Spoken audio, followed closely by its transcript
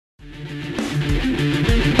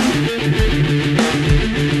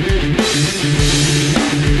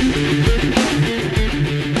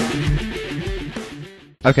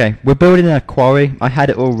Okay, we're building a quarry. I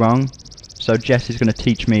had it all wrong, so Jess is going to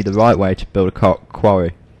teach me the right way to build a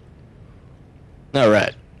quarry.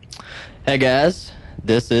 Alright. Hey guys,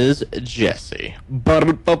 this is Jesse.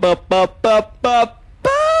 Alright,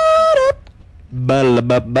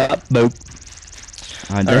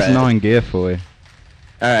 there's 9 gear for you.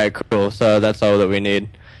 Alright, cool. So that's all that we need.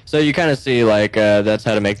 So you kind of see, like, that's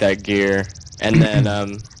how to make that gear. And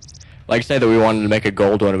then, like, say that we wanted to make a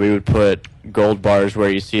gold one, we would put gold bars where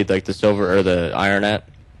you see, like, the silver or the iron at.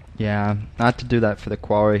 Yeah, I had to do that for the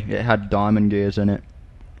quarry. It had diamond gears in it.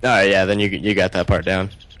 Oh, yeah, then you got that part down.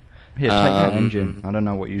 Here, take that engine. I don't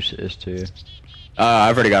know what use it is to you.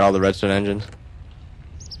 I've already got all the redstone engines.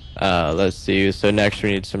 Let's see. So next we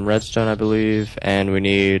need some redstone, I believe, and we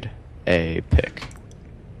need a pick.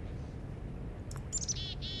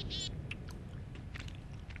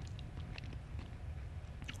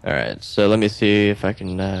 Alright, so let me see if I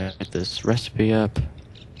can get this recipe up.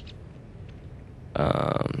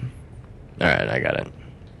 Alright, I got it.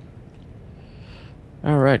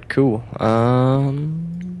 Alright, cool.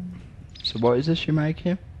 So what is this you're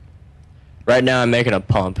making? Right now I'm making a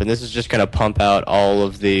pump, and this is just going to pump out all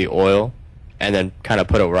of the oil and then kind of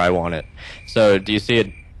put it where I want it. So do you see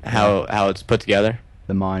it, how it's put together?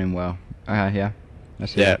 The mining well. Okay, yeah. I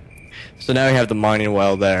see Yeah. it. So now we have the mining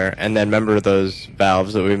well there, and then remember those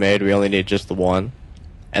valves that we made? We only need just the one,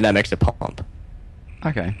 and that makes it pump.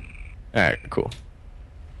 Okay. Alright, cool.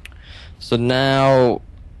 So now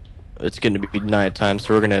it's going to be nighttime,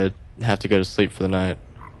 so we're going to have to go to sleep for the night.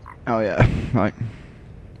 Oh yeah, right.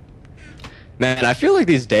 Man, I feel like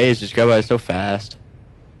these days just go by so fast.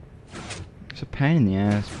 It's a pain in the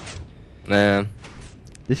ass. Man.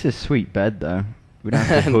 This is sweet bed though. We don't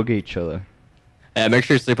have to hug each other. Yeah, make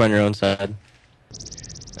sure you sleep on your own side.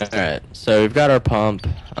 Alright, so we've got our pump.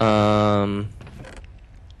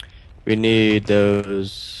 We need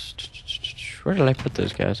those... Where did I put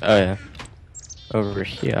those guys? Oh yeah. Over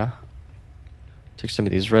here. Take some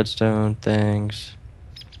of these redstone things.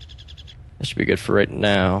 That should be good for right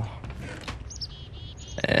now.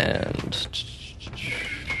 And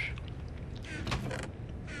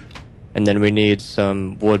then we need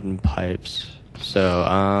some wooden pipes. So,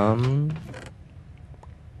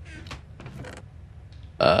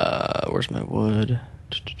 where's my wood?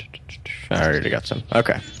 I already got some.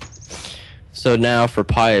 Okay. So now for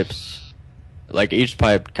pipes, like each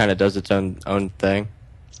pipe kind of does its own thing.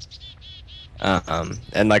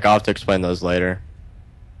 And like I'll have to explain those later.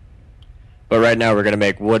 But right now we're gonna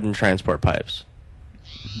make wooden transport pipes.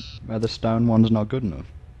 The stone one's not good enough.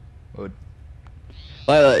 Wood.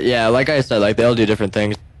 Well, yeah, like I said, like they'll do different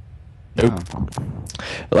things. Nope. Oh.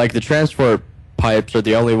 Like the transport pipes are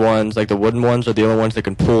the only ones, like the wooden ones are the only ones that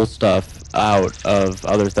can pull stuff out of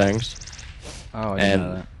other things. Oh, I didn't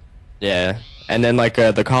know that. Yeah, and then like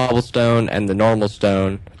the cobblestone and the normal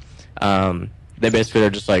stone, they basically are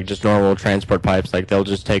just normal transport pipes. Like they'll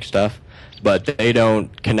just take stuff, but they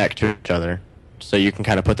don't connect to each other. So you can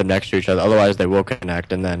kind of put them next to each other. Otherwise, they will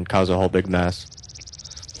connect and then cause a whole big mess.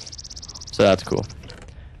 So that's cool.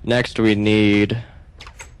 Next, we need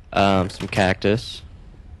some cactus.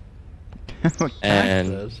 And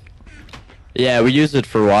Cactus? yeah, we use it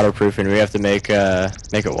for waterproofing. We have to make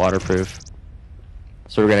it waterproof.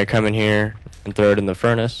 So we're gonna come in here and throw it in the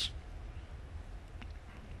furnace.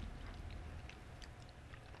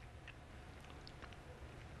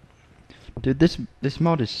 Dude, this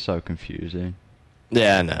mod is so confusing.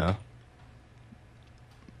 Yeah, I know.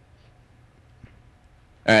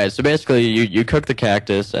 Alright, so basically you cook the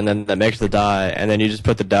cactus and then that makes the dye, and then you just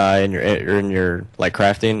put the dye in your like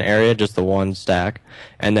crafting area, just the one stack,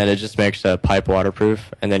 and then it just makes a pipe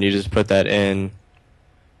waterproof, and then you just put that in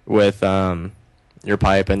with your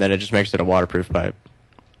pipe, and then it just makes it a waterproof pipe.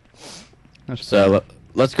 So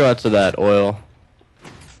let's go out to that oil.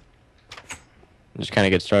 Just kind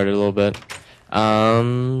of get started a little bit.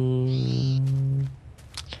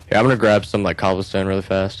 Here, I'm gonna grab some like cobblestone really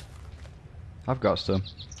fast. I've got some.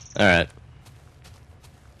 Alright.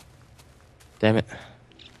 Damn it.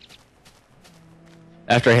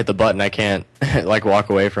 After I hit the button, I can't like walk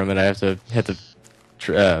away from it. I have to hit the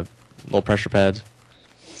little pressure pads.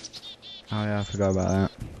 Oh yeah, I forgot about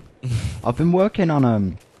that. I've been working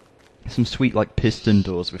on some sweet like piston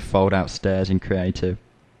doors with fold out stairs in creative.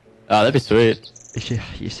 Oh, that'd be sweet.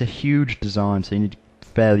 It's a huge design, so you need a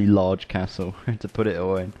fairly large castle to put it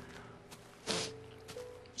all in.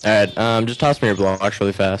 Alright, just toss me your blocks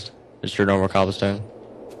really fast. Just your normal cobblestone.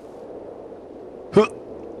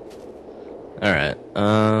 Alright,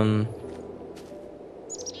 I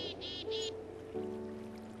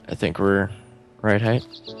think we're right height.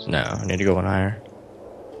 No, I need to go one higher.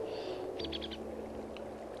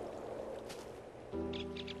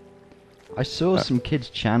 I saw some kid's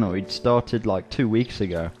channel. He'd started like 2 weeks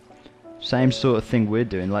ago. Same sort of thing we're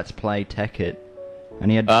doing. Let's play Tekkit,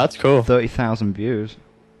 and he had Oh, that's cool. 30,000 views.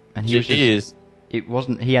 And he was just, it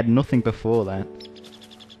wasn't. He had nothing before that.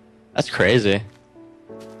 That's crazy.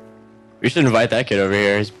 We should invite that kid over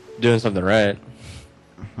here. He's doing something right.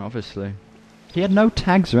 Obviously, he had no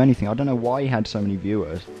tags or anything. I don't know why he had so many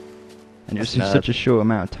viewers, and it was in such a short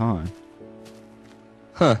amount of time.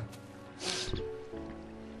 Huh.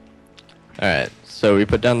 Alright, so we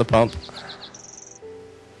put down the pump.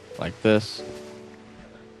 Like this.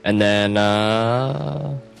 And then,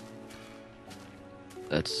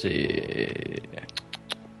 let's see.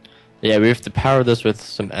 Yeah, we have to power this with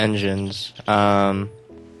some engines. Here,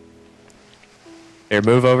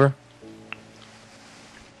 move over.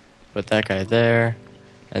 Put that guy there.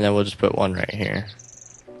 And then we'll just put one right here.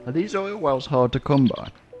 Are these oil wells hard to come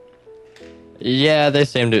by? Yeah, they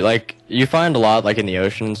seem to, like, you find a lot, like, in the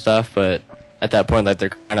ocean and stuff, but at that point, like, they're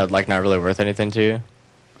kind of, like, not really worth anything to you.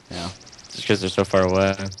 Yeah. Just because they're so far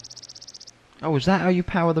away. Oh, is that how you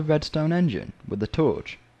power the redstone engine? With the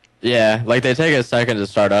torch? Yeah, like, they take a second to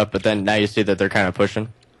start up, but then now you see that they're kind of pushing.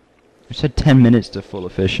 You said 10 minutes to full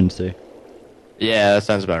efficiency. Yeah, that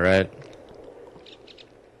sounds about right.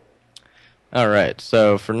 Alright,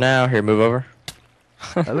 so for now, here, move over.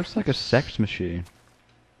 That looks like a sex machine.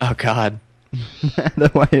 Oh, God.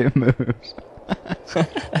 The way it moves.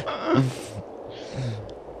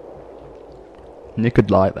 Nick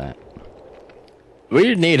would like that.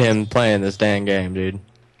 We need him playing this dang game, dude.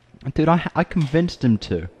 Dude, I convinced him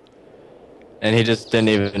to. And he just didn't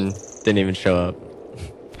even show up.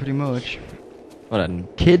 Pretty much. What a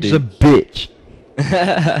Kid's dude. a bitch.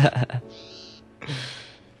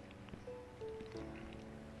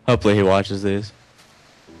 Hopefully he watches these.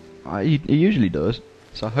 He usually does.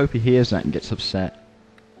 So I hope he hears that and gets upset.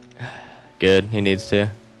 Good, he needs to.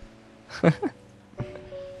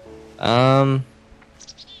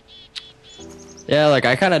 Yeah, like,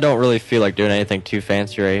 I kind of don't really feel like doing anything too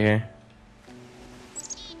fancy right here.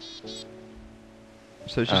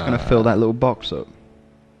 So it's just gonna fill that little box up.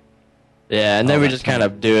 Yeah, and then we just kind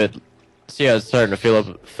of do it. See how it's starting to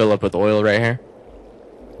fill up with oil right here?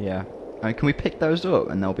 Yeah. Can we pick those up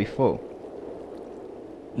and they'll be full?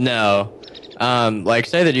 No. Like,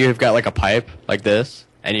 say that you've got, like, a pipe like this,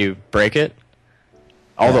 and you break it.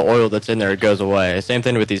 All the oil that's in there goes away. Same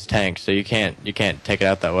thing with these tanks, so you can't take it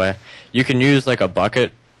out that way. You can use, like, a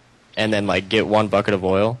bucket and then, like, get one bucket of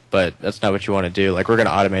oil, but that's not what you want to do. Like, we're going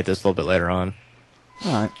to automate this a little bit later on.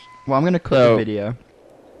 Alright. Well, I'm gonna cut the video.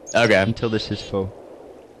 Okay. Until this is full.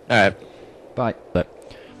 Alright. Bye.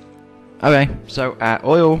 Okay, so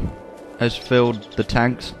oil has filled the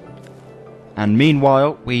tanks. And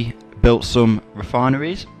meanwhile, we built some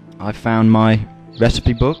refineries. I found my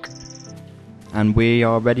recipe book. And we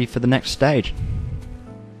are ready for the next stage.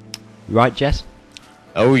 Right, Jess?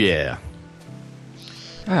 Oh, yeah.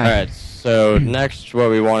 Alright, so next what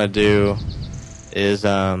we want to do is,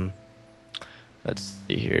 let's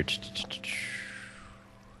see here.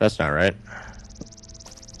 That's not right.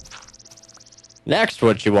 Next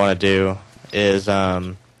what you want to do is,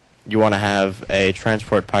 you want to have a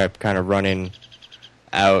transport pipe kind of running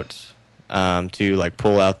out, to, like,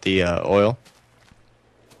 pull out the, oil.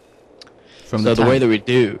 So the way that we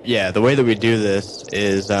do, the way that we do this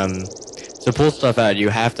is, to pull stuff out, you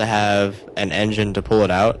have to have an engine to pull it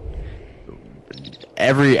out.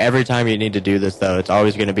 Every time you need to do this, though, it's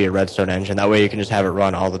always going to be a redstone engine. That way you can just have it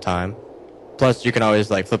run all the time. Plus, you can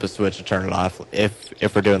always, like, flip a switch to turn it off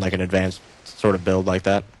if we're doing, like, an advanced sort of build like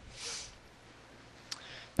that.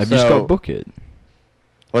 Have you just got a bucket?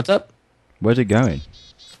 What's up? Where's it going?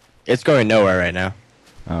 It's going nowhere right now.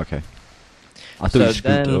 Oh, okay. I thought you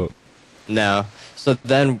scooped it up. No. So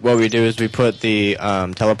then what we do is we put the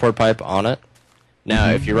teleport pipe on it. Now,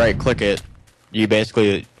 if you right-click it, you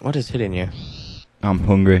basically... What is hitting you? I'm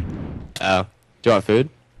hungry. Oh. Do you want food?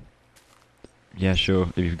 Yeah, sure,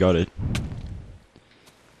 if you've got it.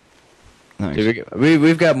 Thanks. Dude,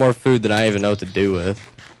 we've got more food than I even know what to do with.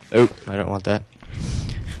 Oh, I don't want that.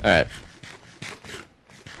 Alright.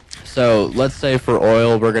 So, let's say for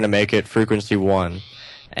oil, we're going to make it frequency 1.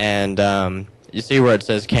 And, you see where it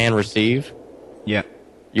says can receive? Yeah.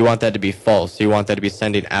 You want that to be false. You want that to be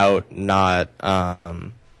sending out, not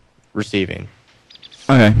receiving.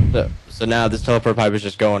 Okay. So now this teleport pipe is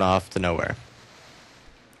just going off to nowhere.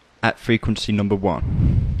 At frequency number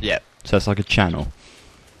 1. Yeah. So it's like a channel.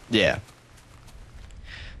 Yeah.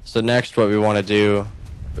 So next what we want to do...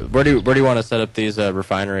 Where do you want to set up these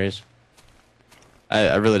refineries?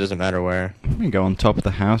 It really doesn't matter where. You can go on top of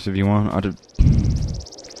the house if you want. I don't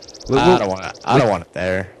want it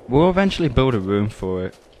there. We'll eventually build a room for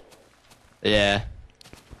it. Yeah.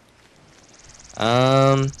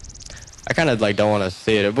 I kind of like don't want to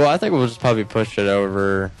see it. Well, I think we'll just probably push it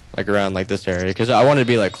over like around like this area because I want it to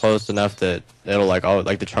be like close enough that it'll like all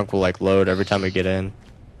like the chunk will like load every time we get in.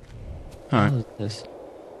 All right. What is this?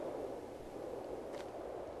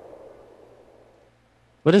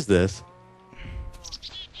 What is this?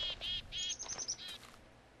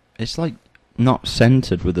 It's like not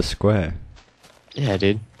centered with a square. Yeah,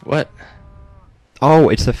 dude. What? Oh,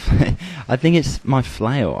 it's a. I think it's my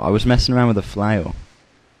flail. I was messing around with a flail,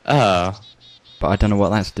 Oh. but I don't know what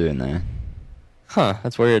that's doing there. Huh.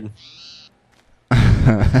 That's weird.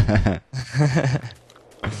 Alright,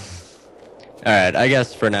 I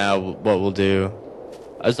guess for now, what we'll do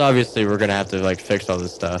is obviously we're gonna have to like fix all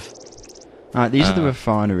this stuff. Alright, these are the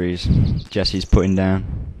refineries Jesse's putting down.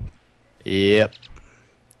 Yep.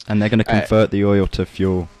 And they're going to convert the oil to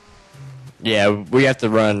fuel. Yeah, we have to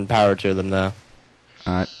run power to them though.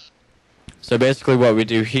 Alright. So basically what we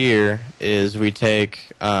do here is we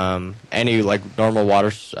take any like normal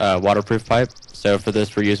waterproof pipe. So for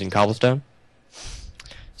this we're using cobblestone.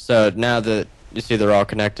 So now that you see they're all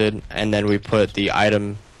connected, and then we put the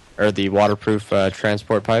item or the waterproof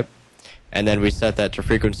transport pipe, and then we set that to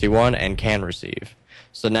frequency 1 and can receive.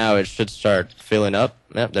 So now it should start filling up.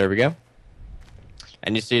 Yep, there we go.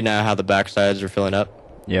 And you see now how the back sides are filling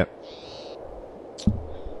up? Yep.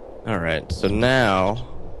 Alright, so now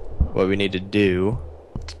what we need to do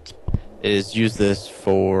is use this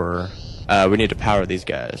for... we need to power these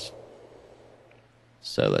guys.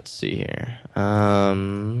 So let's see here.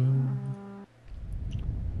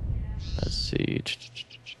 Let's see.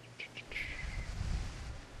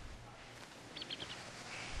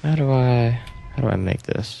 How do I make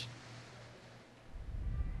this?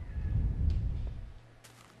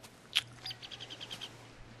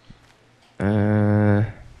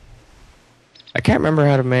 I can't remember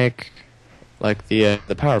how to make like the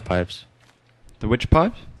power pipes. The which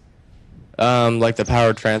pipes? Like the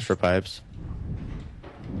power transfer pipes.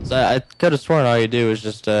 So I could have sworn all you do is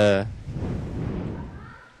just yeah,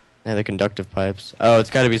 the conductive pipes. Oh, it's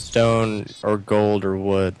got to be stone or gold or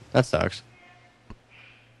wood. That sucks.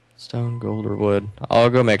 Stone, gold, or wood. I'll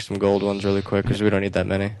go make some gold ones really quick because we don't need that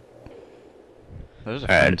many. Those are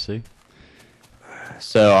fancy.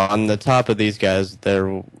 So on the top of these guys, there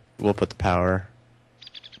we'll put the power.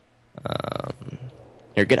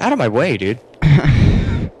 Here, get out of my way, dude.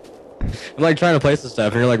 I'm like trying to place the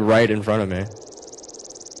stuff, and you're like right in front of me.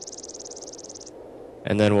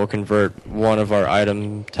 And then we'll convert one of our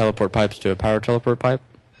item teleport pipes to a power teleport pipe.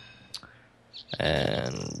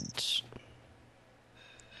 And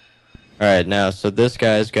alright, now, so this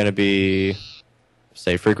guy is going to be,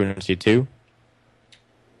 say, frequency 2.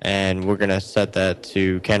 And we're going to set that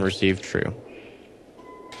to can receive true.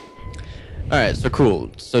 Alright, so cool.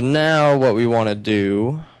 So now what we want to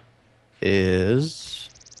do is,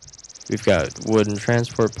 we've got wooden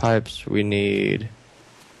transport pipes. We need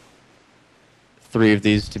 3 of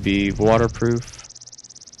these to be waterproof.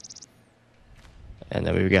 And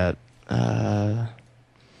then we've got a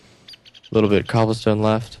little bit of cobblestone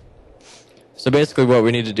left. So basically what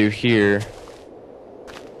we need to do here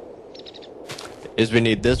is we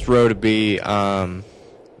need this row to be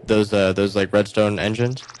those like redstone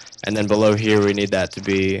engines, and then below here we need that to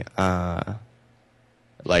be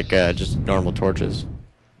just normal torches.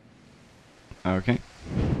 Okay.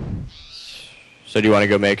 So do you want to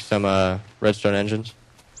go make some redstone engines?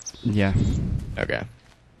 Yeah. Okay.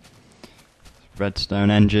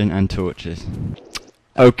 Redstone engine and torches.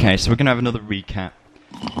 Okay, so we're going to have another recap.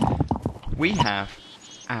 We have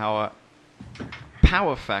our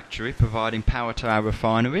power factory providing power to our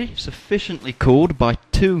refinery, sufficiently cooled by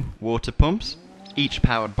 2 water pumps, each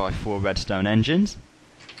powered by 4 redstone engines.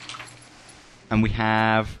 And we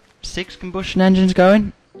have 6 combustion engines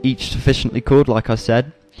going, each sufficiently cooled, like I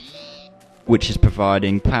said, which is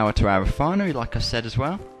providing power to our refinery, like I said as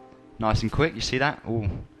well. Nice and quick, you see that? Ooh.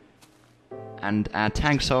 And our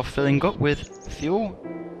tanks are filling up with fuel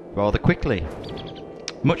rather quickly.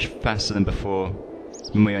 Much faster than before,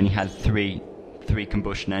 when we only had three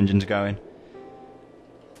combustion engines going.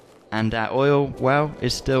 And our oil well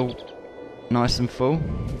is still nice and full.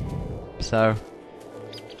 So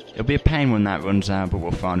it'll be a pain when that runs out, but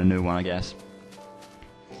we'll find a new one, I guess.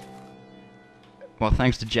 Well,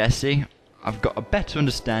 thanks to Jesse, I've got a better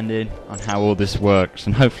understanding on how all this works,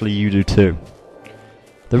 and hopefully you do too.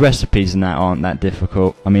 The recipes and that aren't that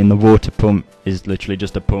difficult. I mean, the water pump is literally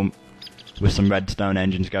just a pump with some redstone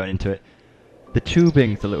engines going into it. The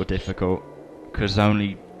tubing's a little difficult, because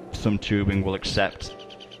only some tubing will accept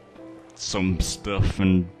some stuff,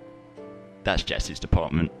 and that's Jesse's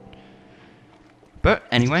department. But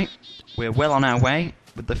anyway, we're well on our way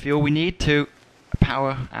with the fuel we need to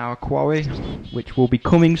power our quarry, which will be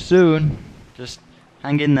coming soon. Just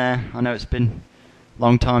hang in there. I know it's been a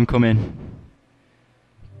long time coming,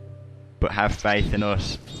 but have faith in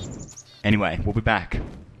us. Anyway, we'll be back.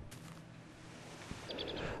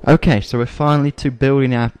 Okay, so we're finally to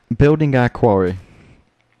building our quarry.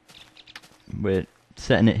 We're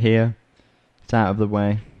setting it here. It's out of the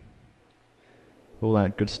way. All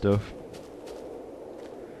that good stuff.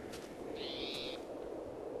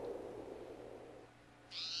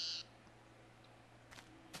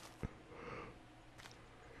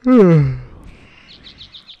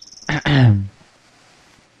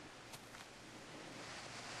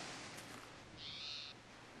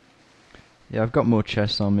 Yeah, I've got more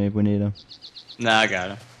chests on me if we need them. Nah, I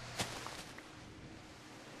got it.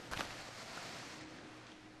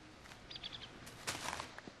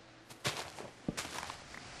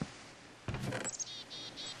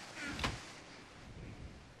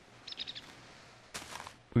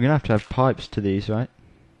 We're gonna have to have pipes to these, right?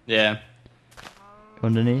 Yeah.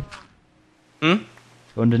 Underneath? Hmm?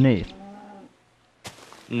 Underneath?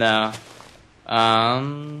 No.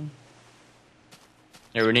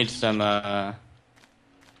 Yeah, we need some, Do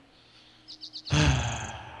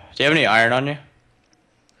you have any iron on you?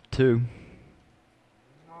 2.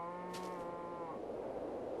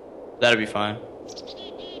 That'd be fine.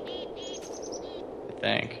 I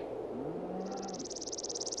think.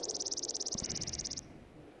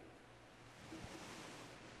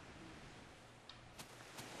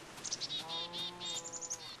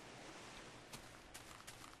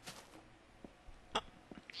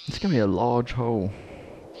 It's gonna be a large hole.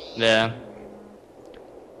 Yeah.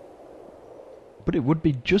 But it would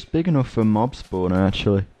be just big enough for a mob spawner,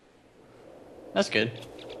 actually. That's good.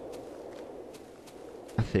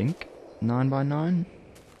 I think. 9 by 9?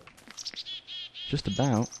 Just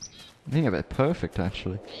about. I think it'll be perfect,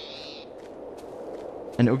 actually.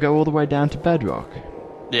 And it'll go all the way down to bedrock.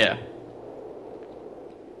 Yeah.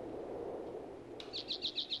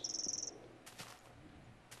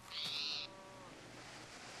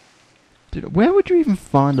 Dude, where would you even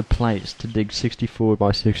find a place to dig 64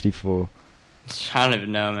 by 64? I don't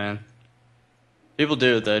even know, man. People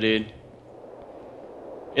do it though, dude.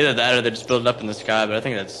 Either that or they just build it up in the sky, but I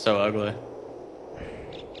think that's so ugly.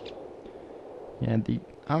 Yeah,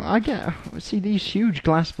 I get. See these huge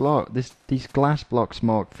glass blocks. These glass blocks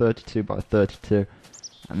mark 32 by 32,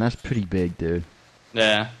 and that's pretty big, dude.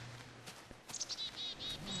 Yeah.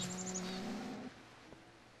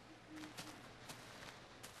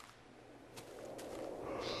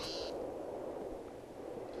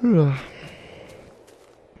 So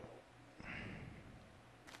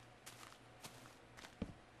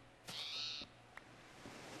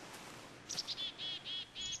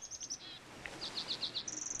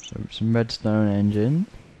some redstone engine.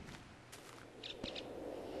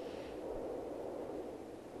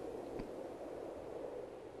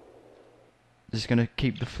 Just gonna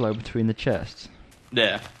keep the flow between the chests.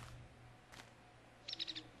 Yeah.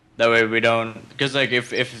 That way we don't, because like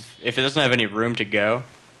if it doesn't have any room to go,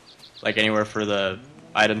 like anywhere for the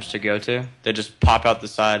items to go to, they just pop out the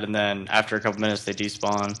side, and then after a couple minutes they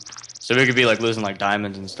despawn. So we could be like losing like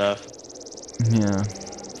diamonds and stuff. Yeah.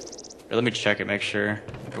 Here, let me check it, make sure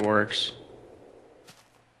it works.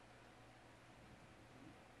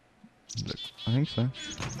 I think so.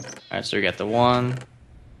 Alright, so we got the one.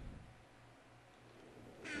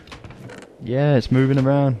 Yeah, it's moving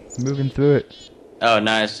around, moving through it. Oh,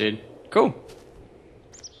 nice, dude. Cool.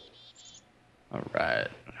 Alright.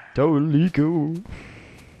 Totally cool.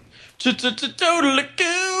 Totally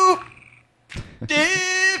cool.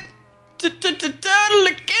 Dude.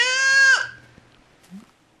 Totally cool.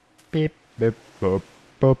 Beep beep boop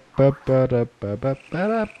boop boop ba da ba ba ba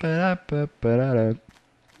da ba da ba da.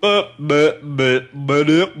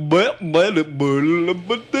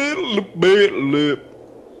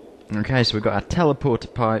 Okay, so we've got our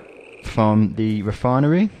teleporter pipe from the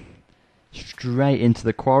refinery straight into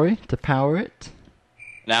the quarry to power it.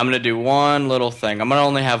 Now I'm gonna do one little thing. I'm gonna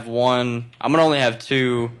only have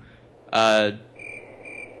two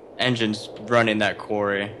engines running that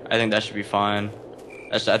quarry. I think that should be fine.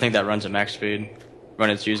 I think that runs at max speed when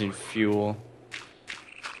it's using fuel.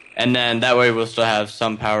 And then that way we'll still have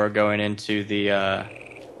some power going into the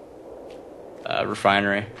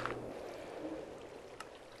refinery.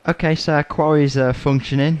 Okay, so our quarry's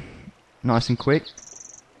functioning nice and quick.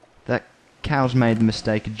 That cow's made the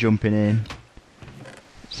mistake of jumping in,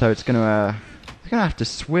 so it's gonna have to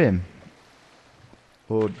swim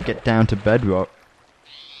or get down to bedrock.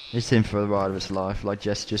 It's in for the ride of its life, like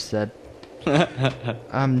Jess just said.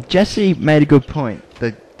 Jesse made a good point.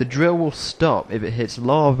 The the drill will stop if it hits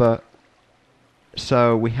lava.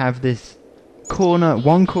 So we have this corner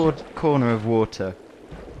of water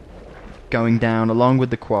going down along with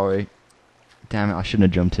the quarry. Damn it, I shouldn't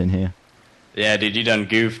have jumped in here. Yeah, dude, you done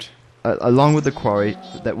goofed. Along with the quarry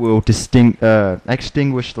that will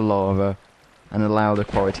extinguish the lava and allow the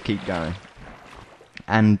quarry to keep going.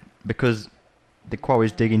 And because the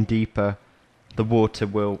quarry's digging deeper, the water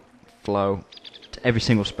will flow to every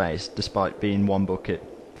single space, despite being one bucket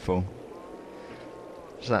full.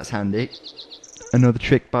 So that's handy. Another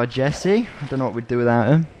trick by Jesse. I don't know what we'd do without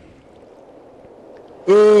him.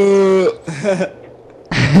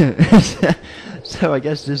 So I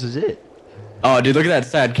guess this is it. Oh, dude, look at that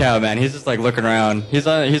sad cow, man. He's just like looking around. He's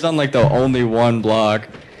on like the only one block.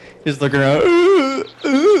 He's looking around.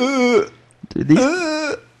 Dude,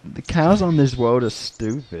 the cows on this world are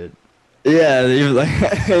stupid. Yeah,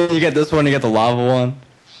 you get this one, you get the lava one.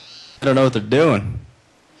 I don't know what they're doing.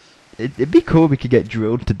 It'd be cool if we could get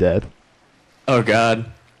drilled to death. Oh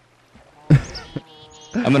god.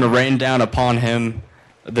 I'm gonna rain down upon him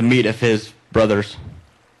the meat of his brothers.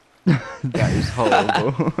 That is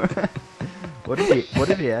horrible. What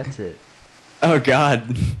if he ate it? Oh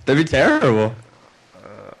god, that'd be terrible.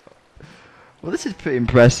 Well, this is pretty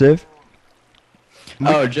impressive.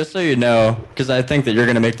 Oh, just so you know, because I think that you're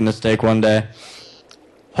gonna make the mistake one day.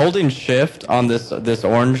 Holding shift on this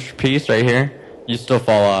orange piece right here, you still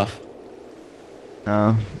fall off.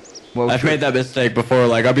 Well, I've made that mistake before.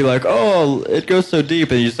 Like I'll be like, oh, it goes so deep,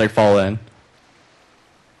 and you just like fall in.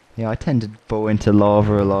 Yeah, I tend to fall into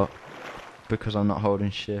lava a lot because I'm not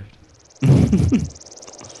holding shift.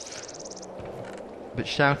 But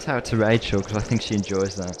shout out to Rachel because I think she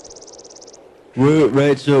enjoys that. Woo,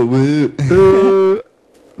 Rachel, woo.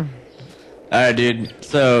 Alright, dude.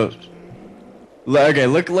 So, okay,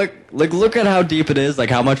 look at how deep it is. Like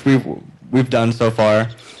how much we've done so far.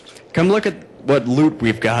 Come look at what loot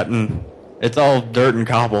we've gotten. It's all dirt and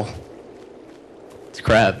cobble. It's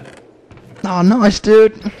crap. Oh, nice,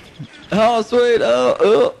 dude. Oh, sweet.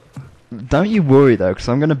 Oh. Don't you worry though, because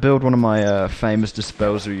I'm gonna build one of my famous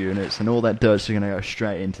disposal units, and all that dirt's gonna go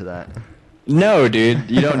straight into that. No,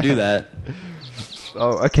 dude, you don't do that.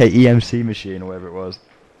 Oh, okay, EMC machine or whatever it was.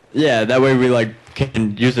 Yeah, that way we like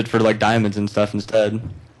can use it for like diamonds and stuff instead.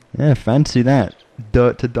 Yeah, fancy that.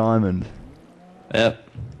 Dirt to diamond. Yep.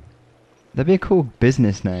 That'd be a cool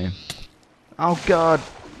business name. Oh god.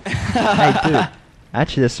 Hey dude,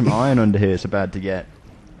 actually there's some iron under here it's about to get.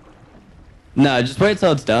 No, just wait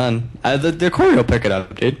till it's done. The quarry will pick it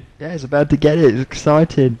up, dude. Yeah, it's about to get it. It's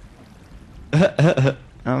excited. I'm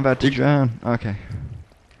about to drown. Okay.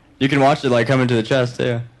 You can watch it like come into the chest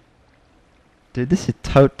too. Dude, this is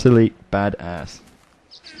totally badass.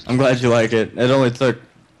 I'm glad you like it. It only took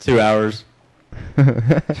 2 hours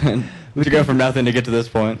to go from nothing to get to this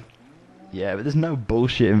point. Yeah, but there's no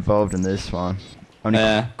bullshit involved in this one.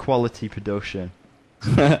 Only quality production.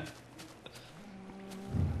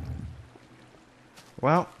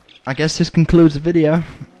 Well, I guess this concludes the video.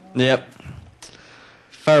 Yep.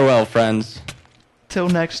 Farewell, friends. Till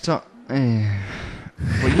next time.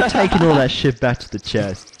 Well, you're taking all that shit back to the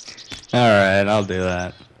chest. Alright, I'll do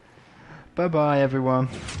that. Bye-bye, everyone.